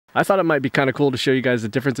I thought it might be kind of cool to show you guys the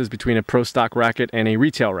differences between a pro stock racket and a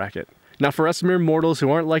retail racket. Now for us mere mortals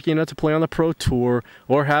who aren't lucky enough to play on the pro tour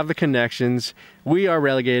or have the connections, we are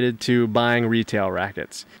relegated to buying retail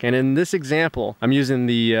rackets. And in this example, I'm using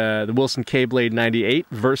the Wilson K-Blade 98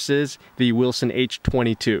 versus the Wilson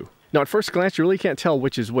H22. Now at first glance you really can't tell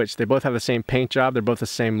which is which. They both have the same paint job, they're both the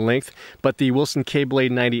same length, but the Wilson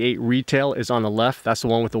K-Blade 98 retail is on the left, that's the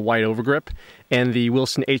one with the white overgrip, and the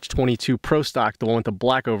Wilson H22 Pro Stock, the one with the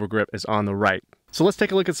black overgrip, is on the right. So let's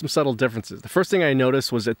take a look at some subtle differences. The first thing I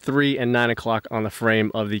noticed was at 3 and 9 o'clock on the frame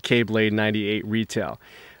of the K-Blade 98 retail.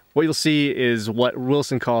 What you'll see is what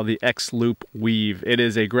Wilson called the X-loop weave. It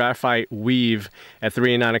is a graphite weave at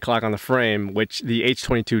 3 and 9 o'clock on the frame, which the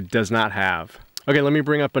H22 does not have. Okay, let me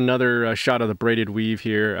bring up another shot of the braided weave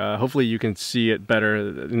here. Hopefully you can see it better.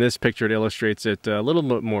 In this picture it illustrates it a little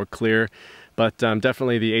bit more clear, but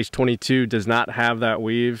definitely the H22 does not have that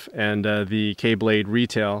weave, and the K-Blade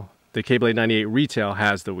retail, the K-Blade 98 retail,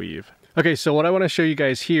 has the weave. Okay, so what I want to show you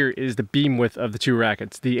guys here is the beam width of the two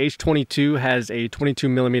rackets. The H22 has a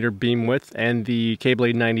 22mm beam width, and the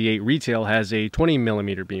K-Blade 98 retail has a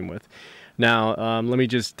 20mm beam width. Now, let me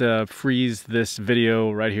just freeze this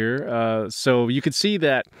video right here. So you can see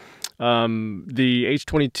that the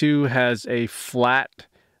H22 has a flat,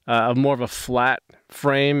 more of a flat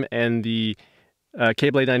frame, and the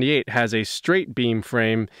K-Blade 98 has a straight beam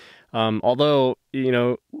frame. Although, you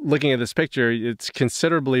know, looking at this picture, it's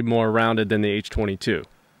considerably more rounded than the H22.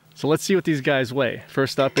 So let's see what these guys weigh.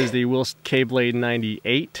 First up is the Wilson K-Blade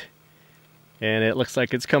 98, and it looks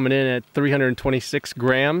like it's coming in at 326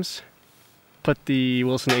 grams. Put the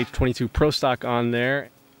Wilson H22 Pro Stock on there,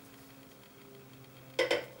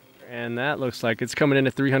 and that looks like it's coming in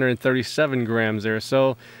at 337 grams there.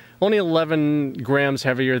 So only 11 grams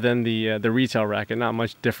heavier than the retail racket, not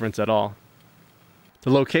much difference at all.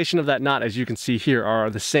 The location of that knot, as you can see here,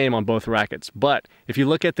 are the same on both rackets. But if you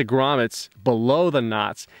look at the grommets below the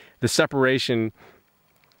knots, the separation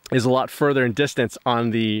is a lot further in distance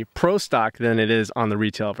on the Pro Stock than it is on the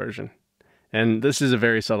retail version. And this is a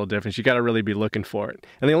very subtle difference. You got to really be looking for it.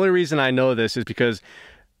 And the only reason I know this is because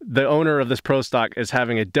the owner of this Pro Stock is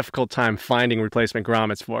having a difficult time finding replacement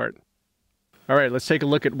grommets for it. All right, let's take a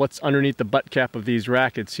look at what's underneath the butt cap of these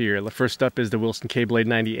rackets here. The first up is the Wilson K-Blade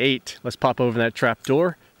 98. Let's pop over that trap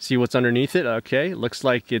door, see what's underneath it. Okay, looks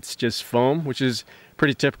like it's just foam, which is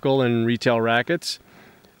pretty typical in retail rackets.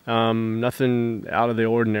 Nothing out of the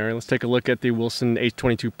ordinary. Let's take a look at the Wilson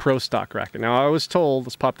H22 Pro Stock racket. Now I was told,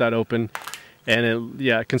 let's pop that open, and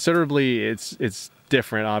yeah, considerably it's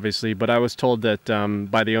different obviously, but I was told that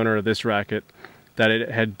by the owner of this racket that it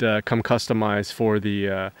had come customized for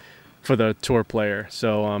the tour player.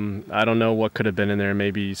 So I don't know what could have been in there,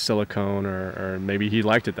 maybe silicone, or maybe he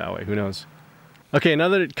liked it that way, who knows. Okay,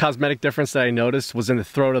 another cosmetic difference that I noticed was in the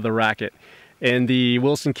throat of the racket. In the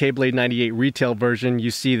Wilson K-Blade 98 retail version,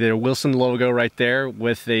 you see the Wilson logo right there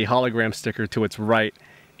with a hologram sticker to its right.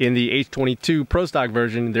 In the H22 Pro Stock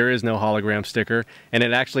version, there is no hologram sticker, and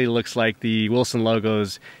it actually looks like the Wilson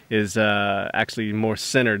logos is actually more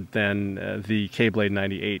centered than the K-Blade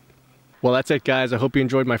 98. Well, that's it, guys. I hope you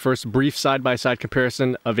enjoyed my first brief side-by-side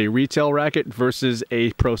comparison of a retail racket versus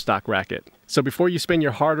a Pro Stock racket. So before you spend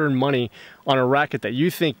your hard-earned money on a racket that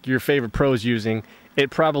you think your favorite pro is using, it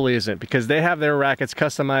probably isn't, because they have their rackets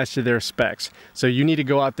customized to their specs. So you need to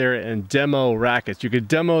go out there and demo rackets. You could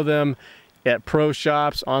demo them at pro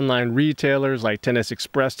shops, online retailers like Tennis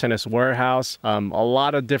Express, Tennis Warehouse, a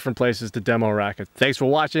lot of different places to demo rackets. Thanks for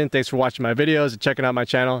watching. Thanks for watching my videos and checking out my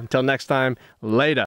channel. Until next time, later.